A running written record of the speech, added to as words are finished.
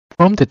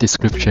From the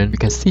description, you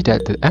can see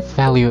that the f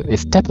value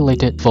is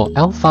tabulated for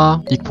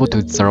alpha equal to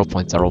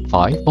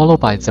 0.05, followed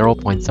by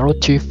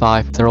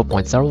 0.025,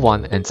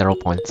 0.01, and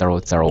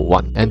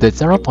 0.001, and the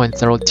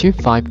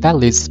 0.025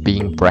 values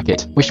being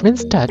bracket, which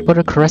means that for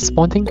the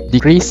corresponding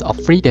degrees of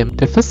freedom,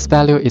 the first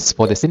value is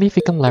for the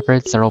significant level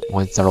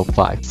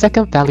 0.05,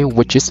 second value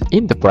which is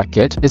in the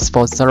bracket is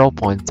for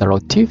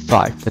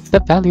 0.025, the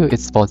third value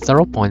is for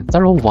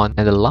 0.01,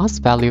 and the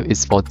last value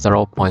is for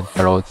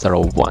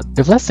 0.001.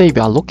 If let's say we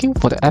are looking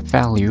for the f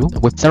value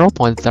with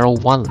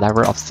 0.01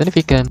 level of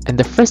significance and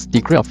the first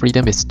degree of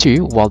freedom is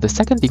 2 while the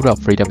second degree of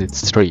freedom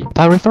is 3.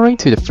 By referring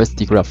to the first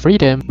degree of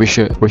freedom, we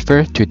should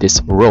refer to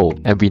this row,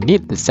 and we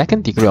need the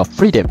second degree of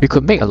freedom. We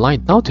could make a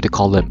line down to the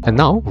column, and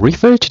now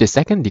refer to the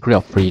second degree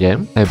of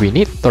freedom, and we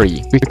need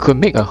 3. We could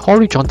make a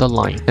horizontal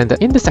line, and the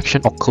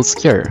intersection occurs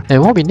here,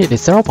 and what we need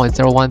is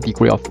 0.01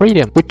 degree of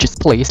freedom, which is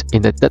placed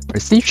in the third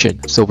position,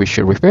 so we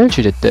should refer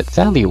to the third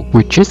value,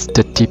 which is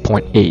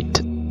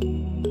 30.8.